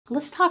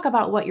Let's talk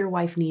about what your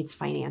wife needs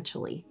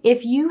financially.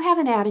 If you have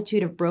an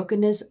attitude of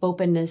brokenness,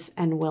 openness,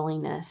 and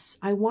willingness,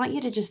 I want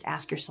you to just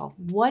ask yourself,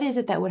 what is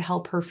it that would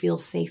help her feel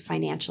safe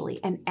financially?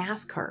 And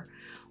ask her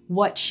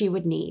what she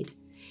would need.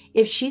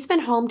 If she's been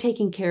home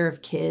taking care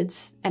of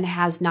kids and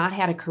has not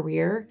had a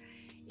career,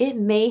 it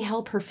may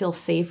help her feel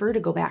safer to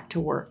go back to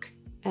work.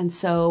 And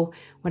so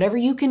whatever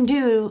you can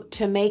do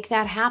to make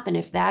that happen,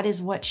 if that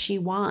is what she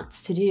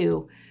wants to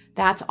do,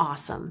 that's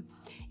awesome.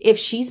 If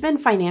she's been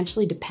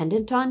financially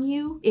dependent on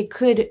you, it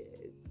could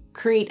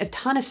create a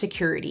ton of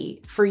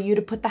security for you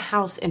to put the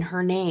house in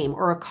her name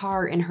or a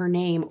car in her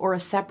name or a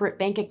separate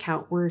bank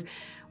account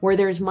where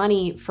there's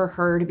money for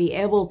her to be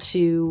able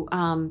to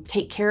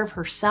take care of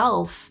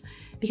herself.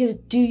 Because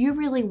do you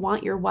really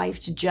want your wife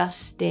to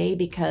just stay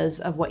because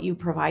of what you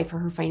provide for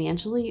her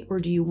financially? Or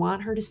do you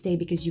want her to stay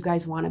because you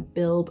guys want to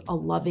build a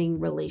loving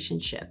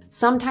relationship?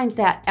 Sometimes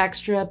that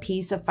extra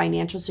piece of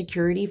financial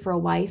security for a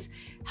wife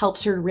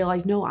helps her to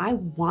realize, no, I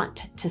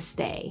want to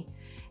stay.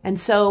 And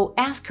so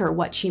ask her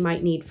what she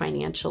might need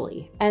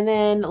financially. And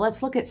then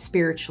let's look at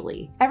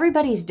spiritually.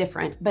 Everybody's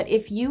different, but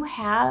if you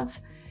have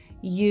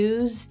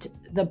used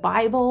the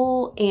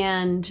Bible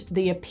and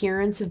the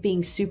appearance of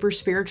being super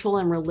spiritual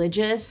and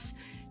religious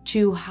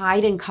to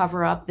hide and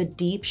cover up the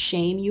deep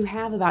shame you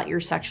have about your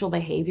sexual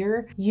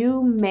behavior,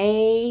 you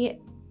may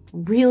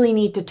really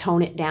need to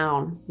tone it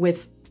down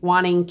with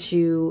wanting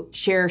to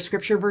share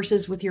scripture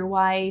verses with your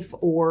wife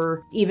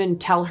or even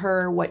tell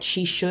her what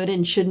she should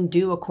and shouldn't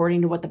do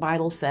according to what the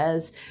Bible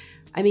says.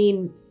 I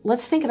mean,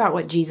 let's think about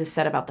what Jesus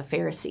said about the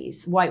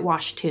Pharisees,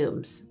 whitewashed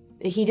tombs.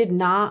 He did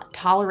not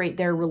tolerate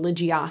their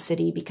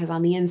religiosity because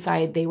on the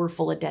inside they were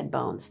full of dead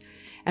bones.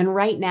 And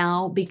right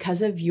now,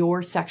 because of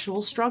your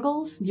sexual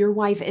struggles, your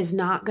wife is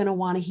not going to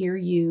want to hear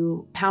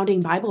you pounding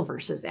Bible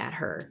verses at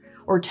her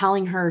or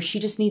telling her she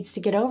just needs to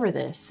get over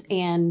this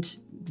and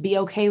be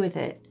okay with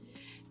it.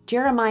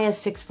 Jeremiah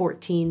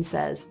 6:14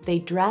 says, "They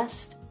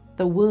dressed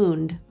the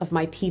wound of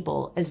my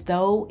people as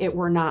though it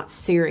were not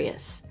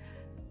serious.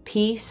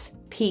 Peace,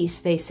 peace,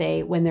 they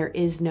say, when there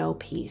is no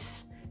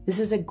peace." This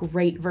is a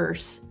great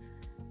verse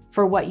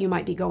for what you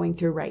might be going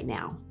through right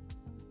now.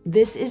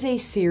 This is a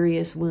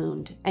serious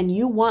wound, and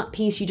you want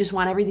peace. You just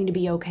want everything to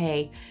be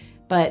okay,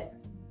 but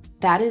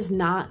that is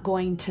not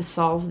going to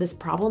solve this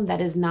problem. That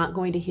is not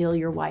going to heal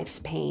your wife's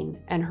pain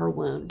and her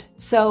wound.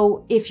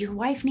 So if your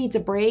wife needs a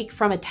break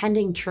from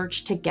attending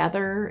church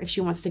together, if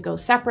she wants to go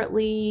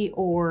separately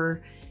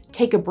or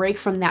take a break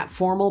from that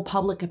formal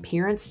public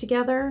appearance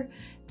together,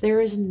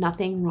 there is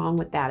nothing wrong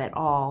with that at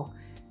all.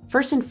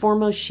 First and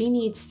foremost, she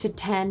needs to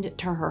tend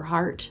to her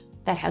heart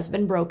that has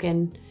been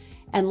broken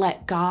and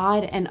let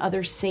God and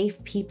other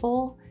safe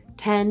people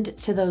tend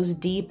to those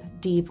deep,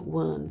 deep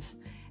wounds.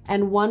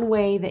 And one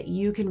way that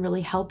you can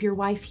really help your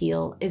wife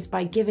heal is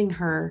by giving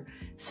her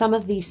some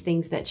of these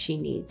things that she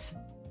needs.